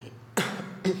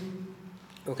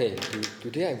Okay,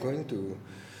 today I'm going to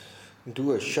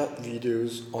do a short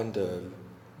videos on the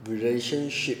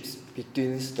relationships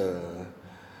between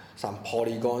some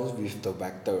polygons with the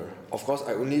vector. Of course,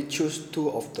 I only choose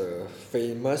two of the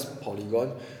famous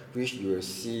polygon which you will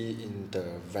see in the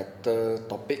vector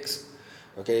topics.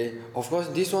 Okay, of course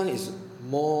this one is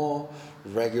more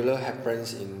regular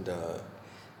happens in the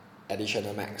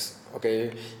additional max.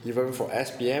 Okay, even for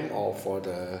SPM or for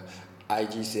the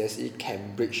IGCSE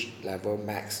Cambridge level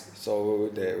max, so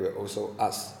they will also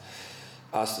ask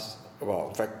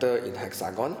about vector in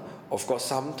hexagon. Of course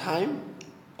sometime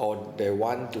or they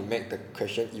want to make the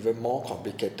question even more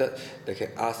complicated, they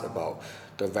can ask about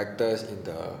the vectors in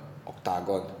the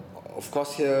octagon. Of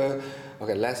course here,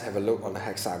 okay, let's have a look on the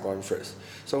hexagon first.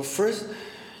 So first,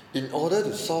 in order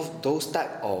to solve those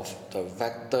type of the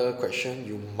vector question,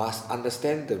 you must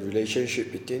understand the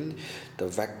relationship between the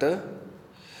vector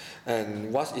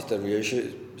and what is the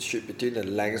relationship between the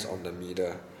lengths of the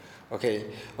middle. Okay,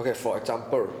 for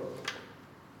example,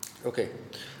 okay,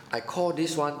 I call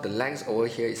this one the length over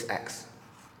here is x.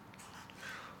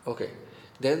 Okay,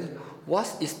 then what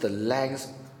is the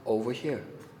length over here?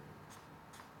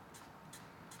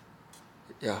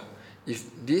 Yeah, if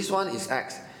this one is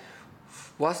x,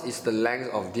 what is the length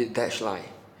of this dashed line?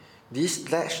 This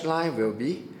dashed line will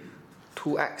be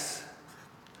 2x,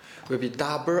 will be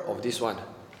double of this one.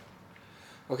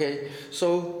 Okay,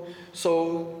 so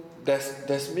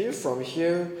that's mean from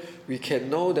here we can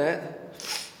know that,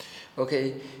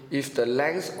 okay, if the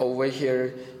length over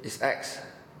here is x,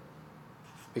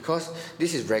 because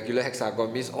this is regular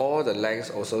hexagon, means all the lengths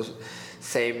also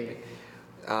same,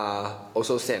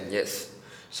 yes.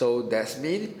 So that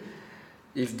means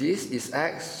if this is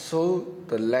x, so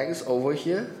the length over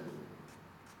here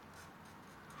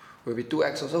will be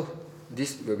 2x also.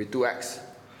 This will be 2x.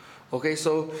 Okay,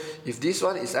 so if this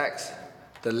one is x,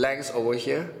 the length over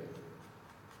here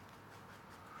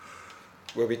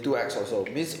will be 2x also.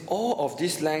 Means all of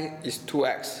this length is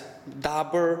 2x,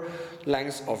 double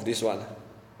length of this one.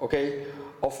 Okay,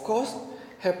 of course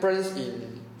happens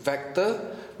in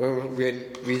vector. When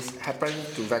we happen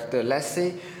to vector, let's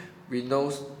say we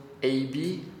know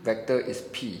AB vector is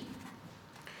P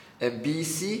and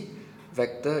BC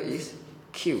vector is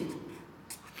Q.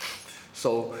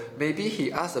 So maybe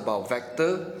he asked about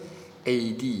vector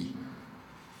AD.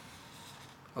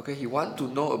 Okay, he want to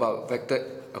know about vector.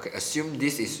 Okay, assume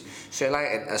this is straight line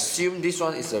and assume this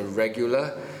one is a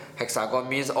regular hexagon,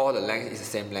 means all the length is the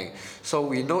same length. So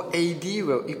we know AD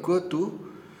will equal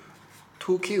to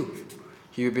 2Q.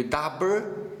 He will be double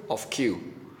of Q.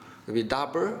 Will be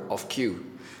double of Q.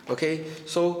 Okay,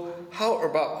 so how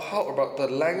about the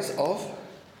length of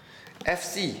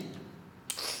FC?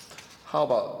 How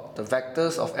about the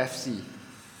vectors of FC?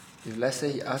 If let's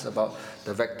say he asks about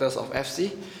the vectors of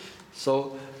FC,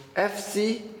 so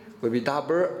FC will be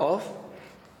double of,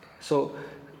 so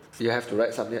you have to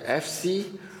write something,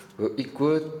 FC will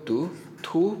equal to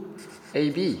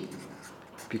 2AB,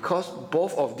 because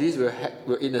both of these will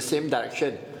in the same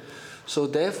direction. So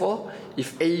therefore,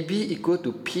 if AB equal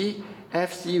to P,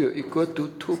 FC will equal to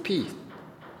 2P.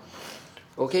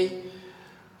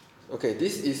 Okay,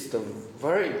 this is the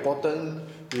very important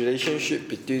relationship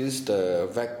between the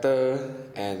vector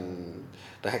and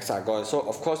the hexagon. So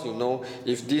of course you know,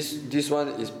 if this one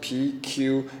is P,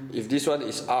 Q, if this one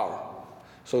is R,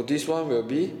 so this one will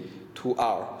be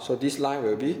 2R. So this line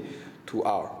will be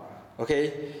 2R.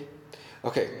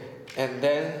 Okay, and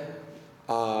then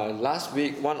last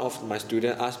week one of my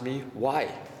students asked me why.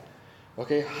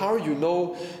 Okay, how you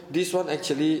know this one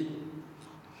actually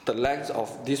the length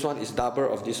of this one is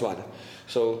double of this one?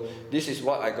 So this is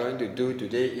what I'm going to do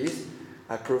today, is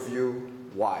I prove you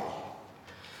why.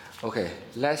 Okay,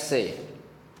 let's say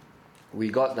we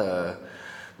got the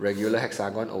regular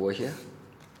hexagon over here.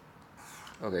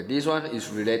 Okay, this one is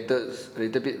related, a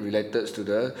little bit related to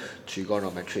the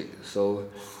trigonometric. So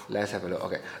let's have a look.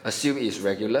 Okay, assume it's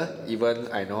regular. Even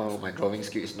I know my drawing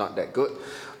skill is not that good.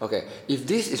 Okay, if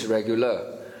this is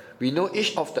regular, we know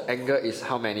each of the angle is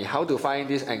how many. How to find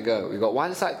this angle? We got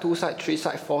 1 side, 2 side, 3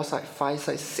 side, 4 side, 5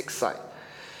 side, 6 side.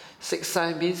 6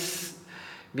 side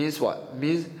means what?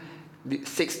 Means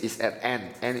 6 is at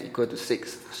n equal to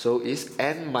 6. So it's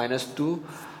n minus 2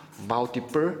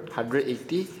 multiple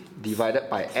 180 divided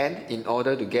by n in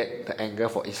order to get the angle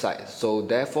for each side. So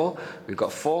therefore, we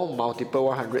got 4 multiple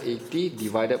 180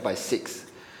 divided by 6.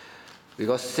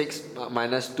 Because 6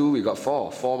 minus 2, we got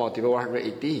 4. 4 multiple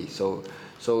 180. So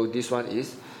this one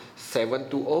is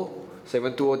 720.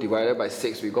 720 divided by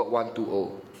 6, we got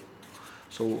 120.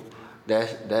 So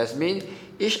that means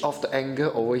each of the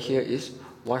angle over here is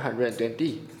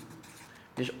 120.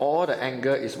 Which all the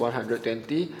angle is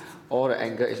 120, all the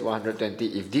angle is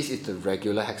 120 if this is the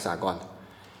regular hexagon.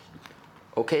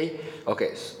 Okay,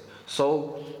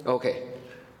 so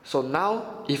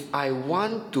now if I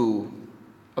want to,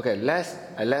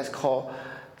 let's call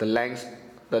the length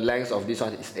of this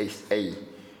one is A.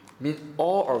 Means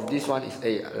all of this one is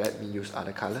A. Let me use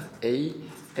other color. A.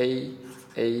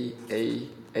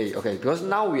 Okay, because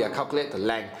now we are calculate the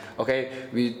length. Okay,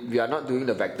 we are not doing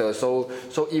the vector, so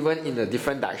even in a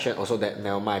different direction also that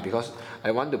never mind, because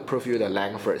I want to prove you the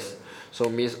length first. So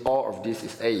means all of this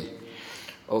is A.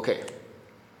 Okay,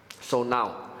 so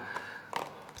now,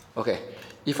 okay,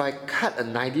 if I cut a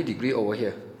 90-degree over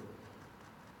here,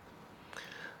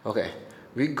 okay,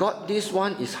 we got this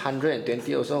one is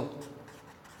 120 also.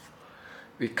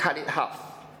 We cut it half.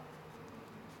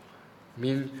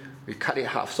 Mean we cut it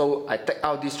half. So I take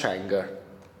out this triangle.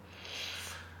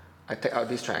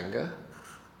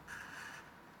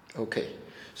 Okay,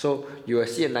 so you will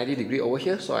see a 90-degree over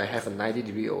here, so I have a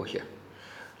 90-degree over here.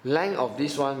 Length of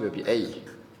this one will be A.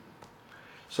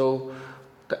 So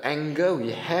the angle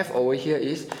we have over here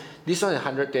is, this one is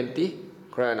 120,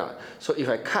 correct or not? So if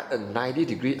I cut a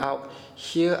 90-degree out,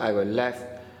 here I will left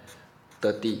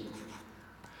 30.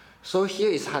 So here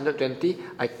is 120,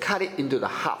 I cut it into the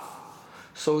half.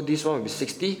 So this one will be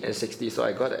 60 and 60, so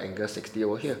I got the angle 60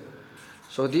 over here.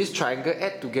 So this triangle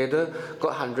add together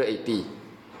got 180.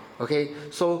 Okay,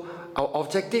 so our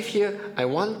objective here, I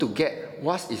want to get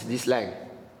what is this length.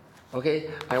 Okay,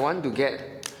 I want to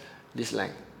get this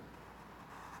length.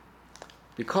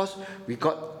 Because we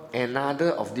got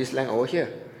another of this length over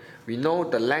here. We know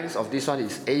the length of this one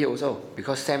is A also,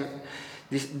 because same,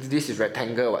 this is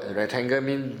rectangle. What? Rectangle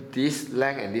means this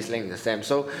length and this length is the same.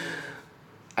 So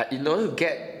in order to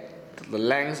get the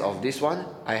length of this one,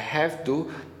 I have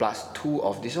to plus 2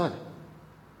 of this one.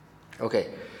 Okay,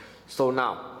 so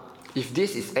now if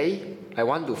this is A, I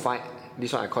want to find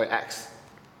this one, I call it X.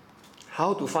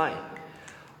 How to find?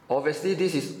 Obviously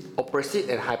this is opposite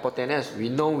and hypotenuse. We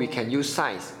know we can use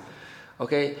size.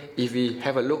 Okay, if we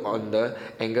have a look on the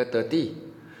angle 30,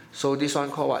 so this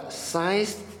one called what?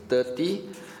 Size 30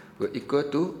 will equal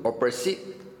to opposite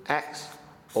X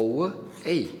over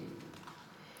A.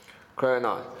 Correct or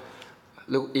not?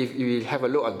 Look, if we have a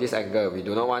look on this angle, we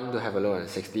do not want to have a look on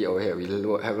 60 over here. We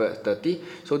have a 30.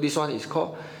 So this one is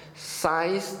called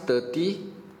size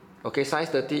 30. Okay, size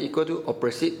 30 equal to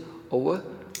opposite over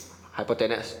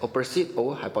hypotenuse. Opposite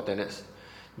over hypotenuse.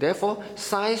 Therefore,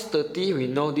 size 30, we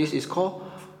know this is called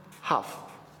half.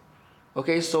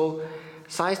 Okay, so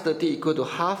size 30 equal to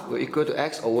half will equal to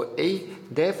X over A.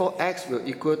 Therefore, X will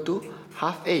equal to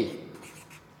half A.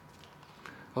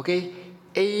 Okay,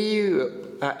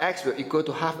 X will equal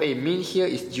to half A. Mean here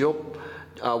is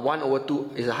 1 over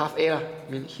 2 is a half A.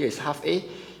 Mean here is half A.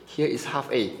 Here is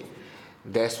half A.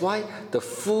 That's why the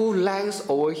full length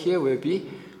over here will be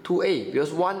 2A,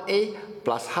 because 1A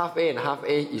plus half A and half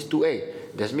A is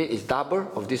 2A. That means it's double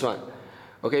of this one.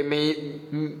 Okay,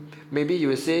 maybe you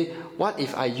will say, what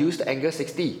if I use the angle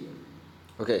 60?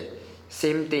 Okay,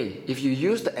 same thing. If you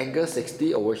use the angle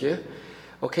 60 over here,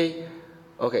 okay,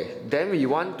 then we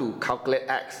want to calculate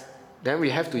X. Then we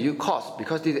have to use cos,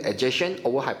 because this is adjacent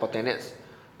over hypotenuse.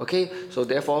 Okay, so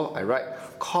therefore I write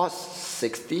cos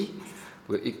 60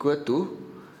 will equal to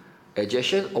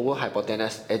adjacent over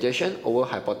hypotenuse. Adjacent over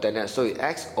hypotenuse, so it's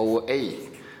X over A.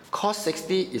 Cos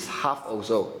 60 is half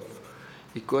also,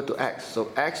 equal to X.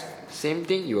 So X, same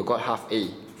thing, you will got half A.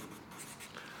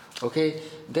 Okay,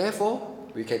 therefore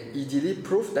we can easily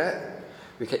prove that.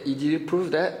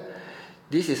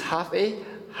 This is half A,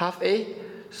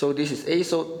 so this is A,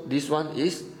 so this one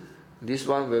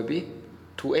will be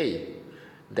 2A.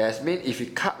 That means if we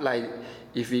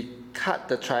cut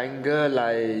the triangle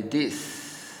like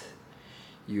this,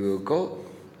 you will go,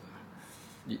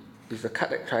 if you cut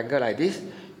the triangle like this,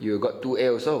 you will got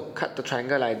 2A also. Cut the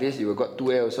triangle like this, you will got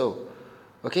 2A also.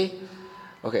 Okay,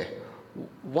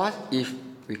 what if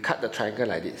we cut the triangle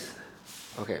like this?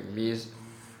 Okay, means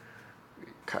we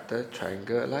cut the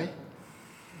triangle like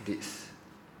this.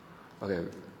 Okay,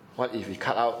 what if we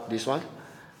cut out this one?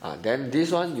 Then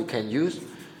this one you can use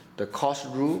the cos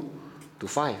rule to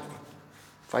find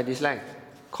this length.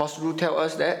 Cos rule tells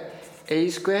us that A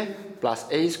square plus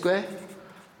A square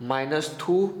minus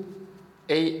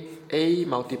 2A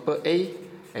multiple A,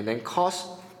 and then cos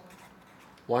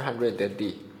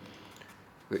 120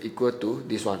 will equal to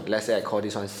this one. Let's say I call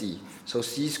this one C. So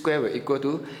C square will equal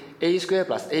to A square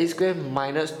plus A square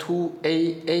minus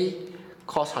 2AA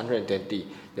cos 120.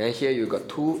 Then here you got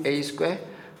 2A square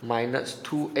minus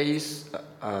 2A,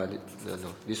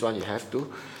 this one you have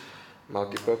to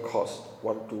multiple cos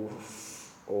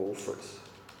 120 first.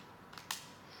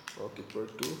 multiple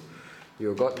 2,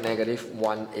 you got negative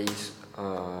 1a.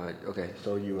 Okay,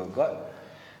 so you have got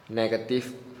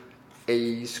negative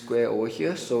a square over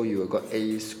here, so you have got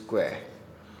a square.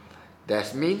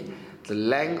 That means the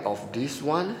length of this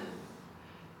one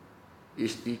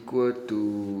is equal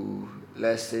to,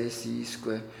 let's say, c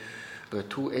square.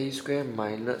 2a square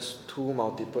minus 2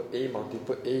 multiple a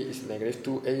is negative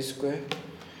 2a square.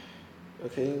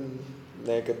 Okay,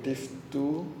 negative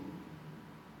 2,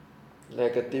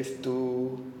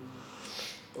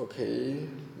 okay,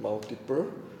 multiple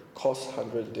cos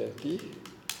 120,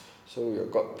 so you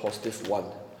got positive 1.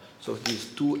 So this is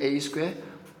 2a square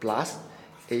plus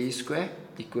a square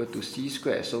equal to c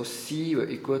square. So c will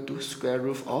equal to square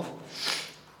root of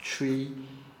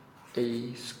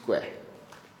 3a square.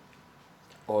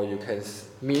 Or you can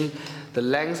mean the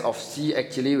length of c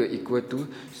actually will equal to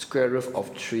square root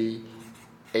of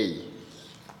 3a.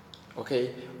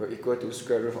 Okay, will equal to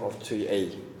square root of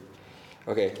 3a.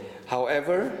 Okay,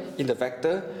 however, in the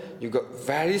vector, you got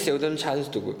very seldom chance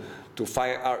to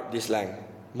find out this length.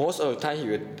 Most of the time, he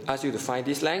will ask you to find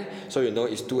this length, so you know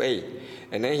it's 2a.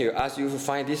 And then he will ask you to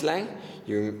find this length,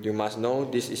 you must know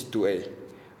this is 2a.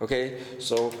 Okay,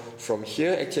 so from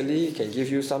here, actually, it can give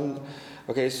you some.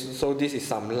 Okay, so this is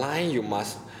some line you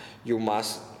must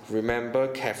remember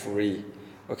carefully.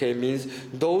 Okay, means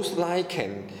those lines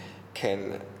can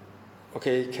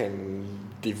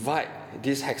divide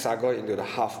this hexagon into the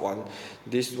half one.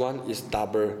 This one is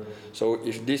double. So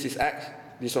if this is x,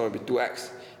 this one will be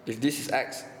 2x. If this is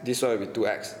x, this one will be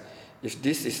 2x. If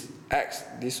this is x,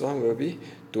 this one will be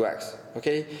 2x.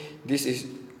 Okay, this is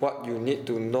what you need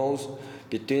to know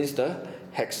between the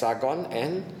hexagon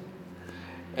and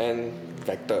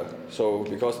vector. So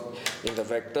because in the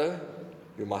vector,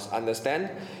 you must understand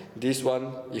this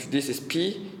one. If this is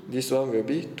p, this one will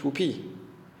be 2p.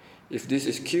 If this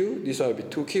is q, this one will be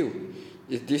 2q.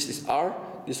 If this is r,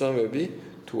 this one will be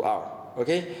 2r.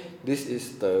 Okay, this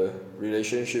is the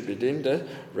relationship between the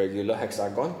regular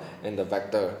hexagon and the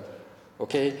vector.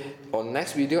 Okay, on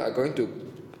next video I'm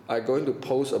going to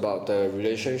post about the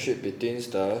relationship between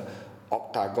the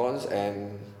octagons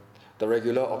and the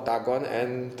regular octagon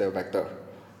and the vector.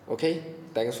 Okay,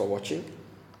 thanks for watching.